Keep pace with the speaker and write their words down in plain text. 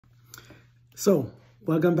So,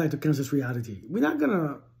 welcome back to Kansas Reality. We're not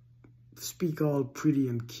gonna speak all pretty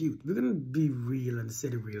and cute. We're gonna be real and say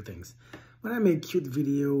the real things. When I make cute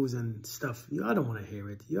videos and stuff, y'all don't want to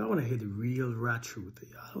hear it. Y'all want to hear the real, raw truth.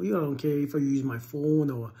 Y'all don't care if I use my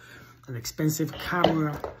phone or an expensive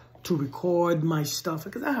camera to record my stuff.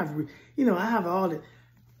 Because I have, I have all it.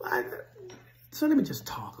 So let me just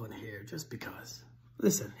talk on here just because.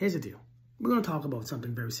 Listen, here's the deal. We're going to talk about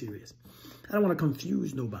something very serious. I don't want to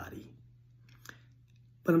confuse nobody.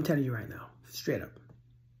 But I'm telling you right now, straight up.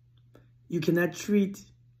 You cannot treat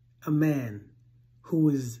a man who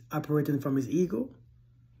is operating from his ego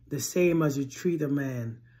the same as you treat a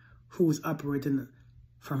man who is operating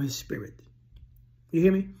from his spirit. You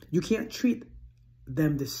hear me? You can't treat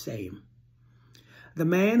them the same. The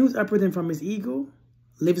man who's operating from his ego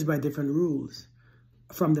lives by different rules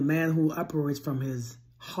from the man who operates from his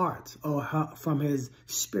heart or from his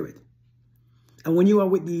spirit. And when you are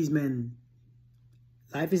with these men,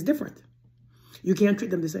 life is different. You can't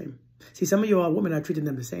treat them the same. See, some of you all women are treating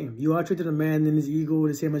them the same. You are treating a man in his ego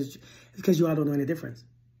the same as, because you all don't know any difference.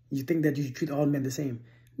 You think that you should treat all men the same.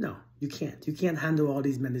 No, you can't. You can't handle all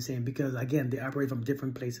these men the same because, again, they operate from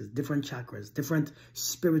different places, different chakras, different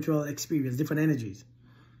spiritual experience, different energies.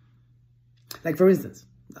 Like, for instance,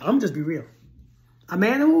 I'm just be real. A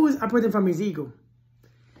man who is operating from his ego,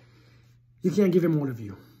 you can't give him all of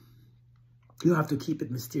you. You have to keep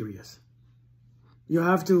it mysterious. You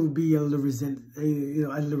have to be a little resistance. Have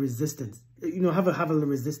a little resistance.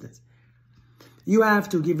 You have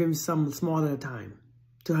to give him some smaller time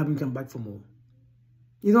to have him come back for more.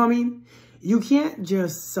 You know what I mean? You can't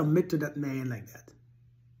just submit to that man like that.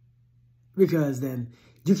 Because then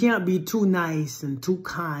you can't be too nice and too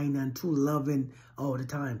kind and too loving all the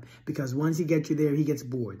time. Because once he gets you there, he gets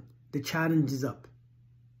bored. The challenge is up.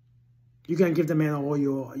 You can't give the man all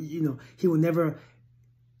your, he will never,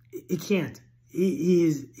 he can't.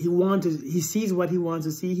 He sees what he wants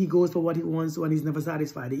to see. He goes for what he wants to, and he's never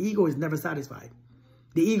satisfied. The ego is never satisfied.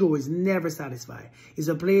 The ego is never satisfied. It's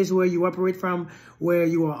a place where you operate from, where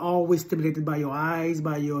you are always stimulated by your eyes,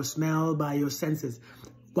 by your smell, by your senses.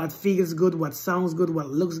 What feels good, what sounds good, what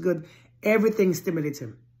looks good, everything stimulates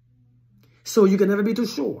him. So you can never be too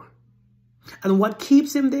sure. And what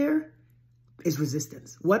keeps him there is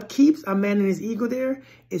resistance. What keeps a man in his ego there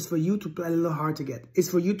is for you to play a little hard to get. It's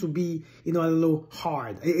for you to be, a little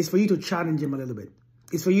hard. It's for you to challenge him a little bit.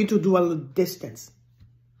 It's for you to do a little distance.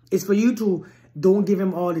 It's for you to don't give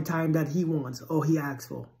him all the time that he wants or he asks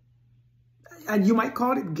for. And you might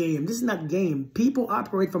call it game. This is not game. People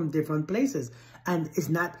operate from different places. And it's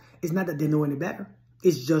not that they know any better.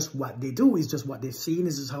 It's just what they do. It's just what they've seen.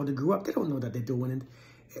 It's just how they grew up. They don't know that they're doing it.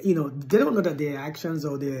 They don't know that their actions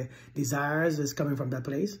or their desires is coming from that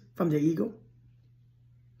place, from their ego.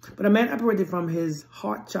 But a man operating from his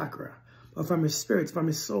heart chakra or from his spirit, from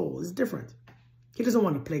his soul, is different. He doesn't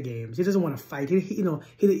want to play games. He doesn't want to fight. He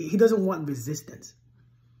doesn't want resistance.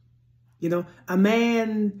 A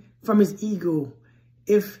man from his ego,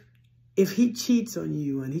 if he cheats on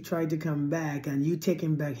you and he tried to come back and you take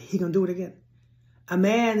him back, he gonna do it again. A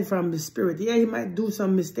man from the spirit, yeah, he might do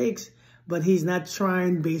some mistakes, but he's not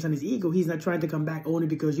trying based on his ego. He's not trying to come back only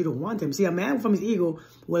because you don't want him. See, a man from his ego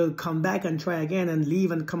will come back and try again and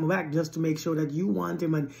leave and come back just to make sure that you want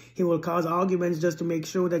him. And he will cause arguments just to make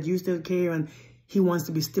sure that you still care. And he wants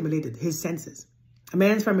to be stimulated, his senses. A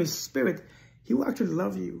man from his spirit, he will actually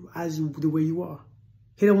love you the way you are.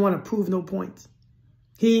 He don't want to prove no points.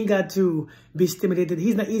 He ain't got to be stimulated.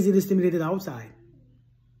 He's not easily stimulated outside.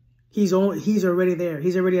 He's already there.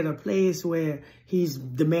 He's already at a place where he's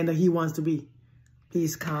the man that he wants to be.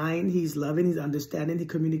 He's kind, he's loving, he's understanding, he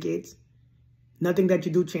communicates. Nothing that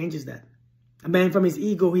you do changes that. A man from his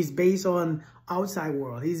ego, he's based on outside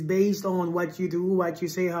world. He's based on what you do, what you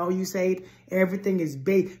say, how you say it. Everything is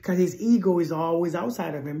based, because his ego is always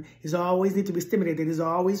outside of him. He's always need to be stimulated. He's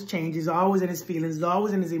always changed. He's always in his feelings. He's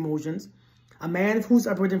always in his emotions. A man who's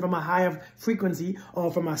operating from a higher frequency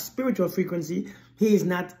or from a spiritual frequency, he is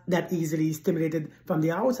not that easily stimulated from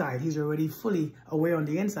the outside. He's already fully aware on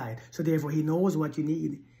the inside. So therefore, he knows what you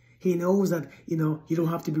need. He knows that, you don't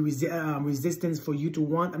have to be resistance for him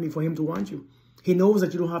to want you. He knows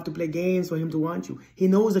that you don't have to play games for him to want you. He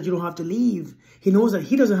knows that you don't have to leave. He knows that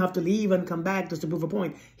he doesn't have to leave and come back just to prove a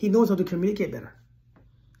point. He knows how to communicate better.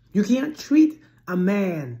 You can't treat a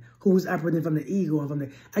man who's operating from the ego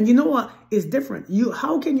and you know what? It's different.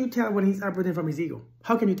 How can you tell when he's operating from his ego?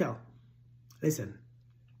 How can you tell? Listen,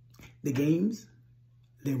 the games,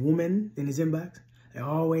 the woman in his inbox,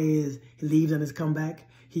 he leaves on his comeback.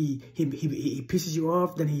 He pisses you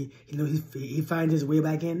off, then he finds his way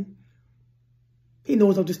back in. He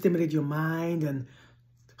knows how to stimulate your mind and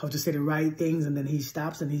how to say the right things, and then he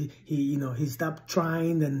stops and he stopped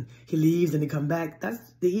trying, then he leaves and he come back. That's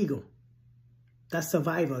the ego. That's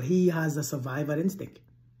survival. He has a survival instinct.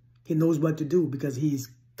 He knows what to do because he's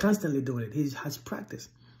constantly doing it. He has practice.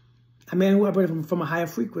 A man who operates from a higher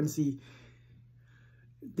frequency,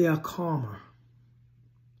 they are calmer.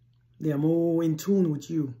 They are more in tune with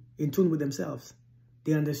you, in tune with themselves.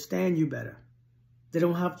 They understand you better. You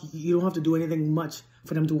don't have to do anything much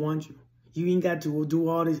for them to want you. You ain't got to do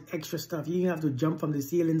all this extra stuff. You ain't have to jump from the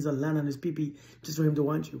ceilings or land on his pee-pee just for him to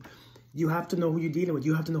want you. You have to know who you're dealing with.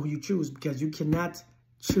 You have to know who you choose, because you cannot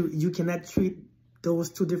treat those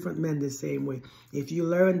two different men the same way. If you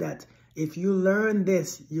learn that, if you learn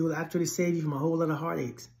this, you will actually save you from a whole lot of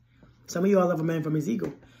heartaches. Some of you all love a man from his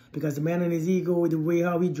ego, because the man in his ego, the way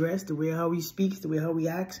how he dressed, the way how he speaks, the way how he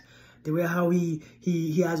acts, the way how he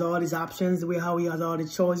has all these options, the way how he has all the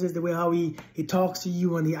choices, the way how he talks to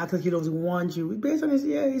you and he acts like he doesn't want you. Based on his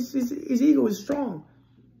ego is strong.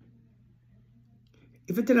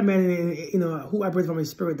 If you tell a man, who operates from his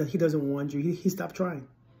spirit that he doesn't want you, he stopped trying.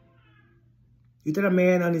 You tell a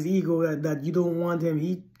man on his ego that you don't want him,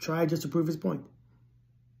 he tried just to prove his point.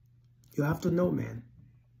 You have to know, man.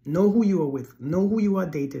 Know who you are with. Know who you are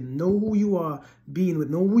dating. Know who you are being with.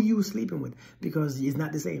 Know who you are sleeping with, because it's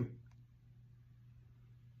not the same.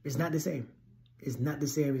 It's not the same. It's not the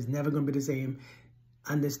same. It's never going to be the same.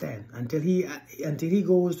 Understand. Until he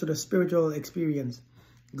goes to the spiritual experience,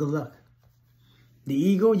 good luck. The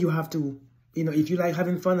ego, you have to, if you like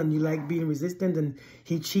having fun and you like being resistant and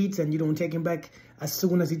he cheats and you don't take him back as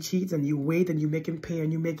soon as he cheats, and you wait and you make him pay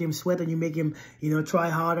and you make him sweat and you make him, try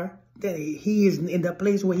harder, then he is in the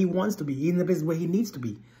place where he wants to be. He's in the place where he needs to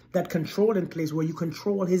be. That controlling place where you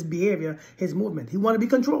control his behavior, his movement. He wants to be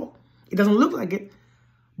controlled. It doesn't look like it,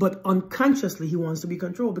 but unconsciously he wants to be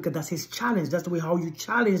controlled, because that's his challenge. That's the way how you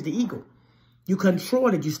challenge the ego. You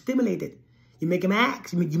control it. You stimulate it. You make him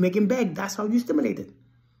act. You make him beg. That's how you stimulate it.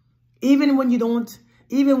 Even when you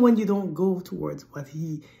don't go towards what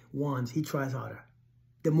he wants, he tries harder.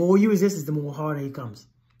 The more you resist, the more harder he comes.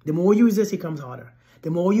 The more you resist, he comes harder. The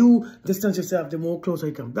more you distance yourself, the more closer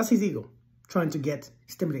he comes. That's his ego, trying to get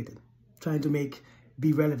stimulated, trying to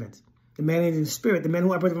be relevant. The man in his spirit, the man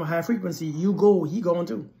who operates from a higher frequency, he going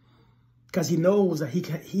too. Because he knows that he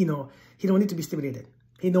don't need to be stimulated.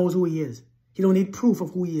 He knows who he is. He don't need proof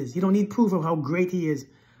of who he is. He don't need proof of how great he is.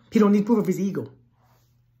 He don't need proof of his ego.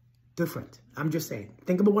 Different. I'm just saying.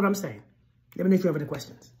 Think about what I'm saying. Let me know if you have any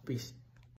questions. Peace.